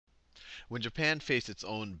when Japan faced its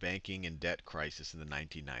own banking and debt crisis in the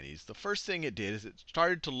 1990s, the first thing it did is it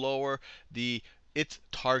started to lower its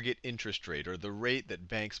target interest rate, or the rate that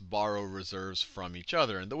banks borrow reserves from each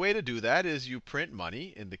other. And the way to do that is you print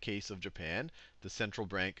money. In the case of Japan, the central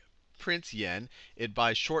bank prints yen. It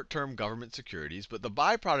buys short-term government securities. But the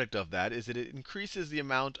byproduct of that is that it increases the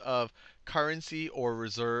amount of currency or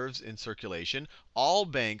reserves in circulation. All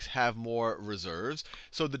banks have more reserves,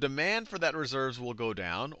 so the demand for that reserves will go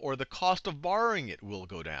down, or the cost of borrowing it will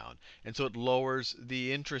go down. And so it lowers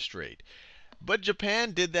the interest rate. But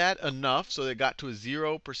Japan did that enough so that it got to a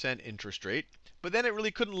 0% interest rate. But then it really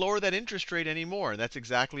couldn't lower that interest rate anymore. And that's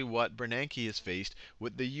exactly what Bernanke has faced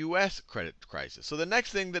with the US credit crisis. So the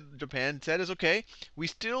next thing that Japan said is, okay, we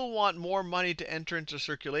still want more money to enter into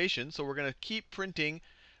circulation, so we're going to keep printing.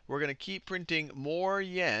 We're going to keep printing more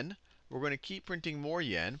yen. We're going to keep printing more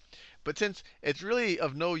yen. But since it's really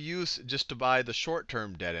of no use just to buy the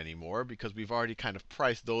short-term debt anymore, because we've already kind of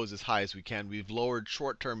priced those as high as we can, we've lowered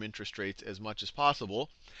short-term interest rates as much as possible,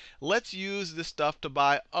 let's use this stuff to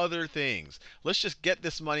buy other things. Let's just get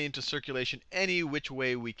this money into circulation any which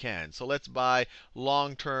way we can. So let's buy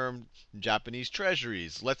long-term Japanese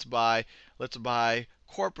treasuries. Let's buy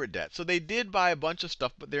corporate debt. So they did buy a bunch of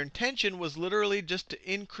stuff, but their intention was literally just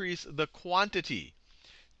to increase the quantity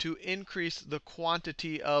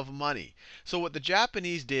of money. So what the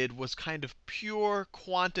Japanese did was kind of pure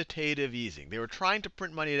quantitative easing. They were trying to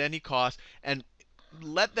print money at any cost and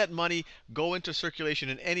let that money go into circulation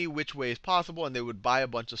in any which way as possible, and they would buy a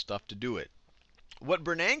bunch of stuff to do it. What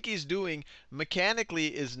Bernanke's doing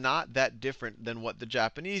mechanically is not that different than what the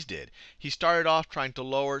Japanese did. He started off trying to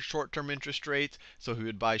lower short-term interest rates, so he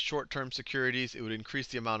would buy short-term securities. It would increase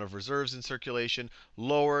the amount of reserves in circulation,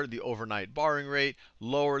 lower the overnight borrowing rate,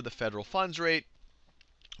 lower the federal funds rate.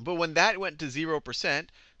 But when that went to 0%,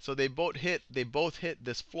 so they both hit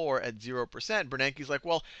this floor at 0%, Bernanke's like,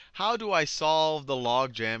 well, how do I solve the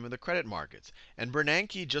logjam in the credit markets? And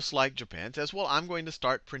Bernanke, just like Japan, says, well, I'm going to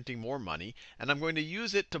start printing more money, and I'm going to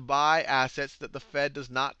use it to buy assets that the Fed does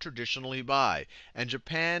not traditionally buy. And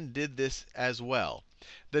Japan did this as well.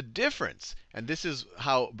 The difference, and this is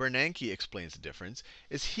how Bernanke explains the difference,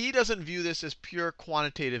 is he doesn't view this as pure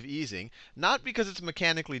quantitative easing, not because it's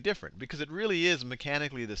mechanically different, because it really is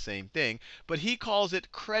mechanically the same thing, but he calls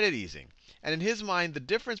it credit easing. And in his mind, the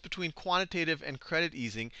difference between quantitative and credit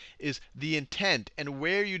easing is the intent and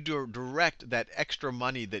where you direct that extra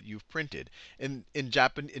money that you've printed. In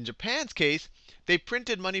Japan's case, they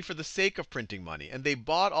printed money for the sake of printing money, and they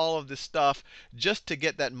bought all of this stuff just to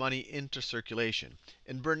get that money into circulation.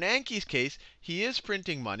 In Bernanke's case, he is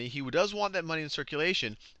printing money. He does want that money in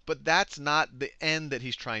circulation, but that's not the end that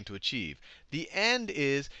he's trying to achieve. The end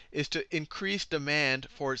is to increase demand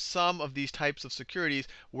for some of these types of securities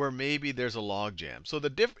where maybe there's a logjam. So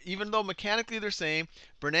even though mechanically they're same,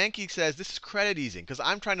 Bernanke says this is credit easing because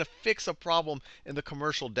I'm trying to fix a problem in the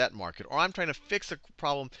commercial debt market, or I'm trying to fix a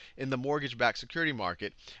problem in the mortgage-backed security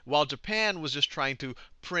market, while Japan was just trying to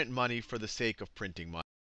print money for the sake of printing money.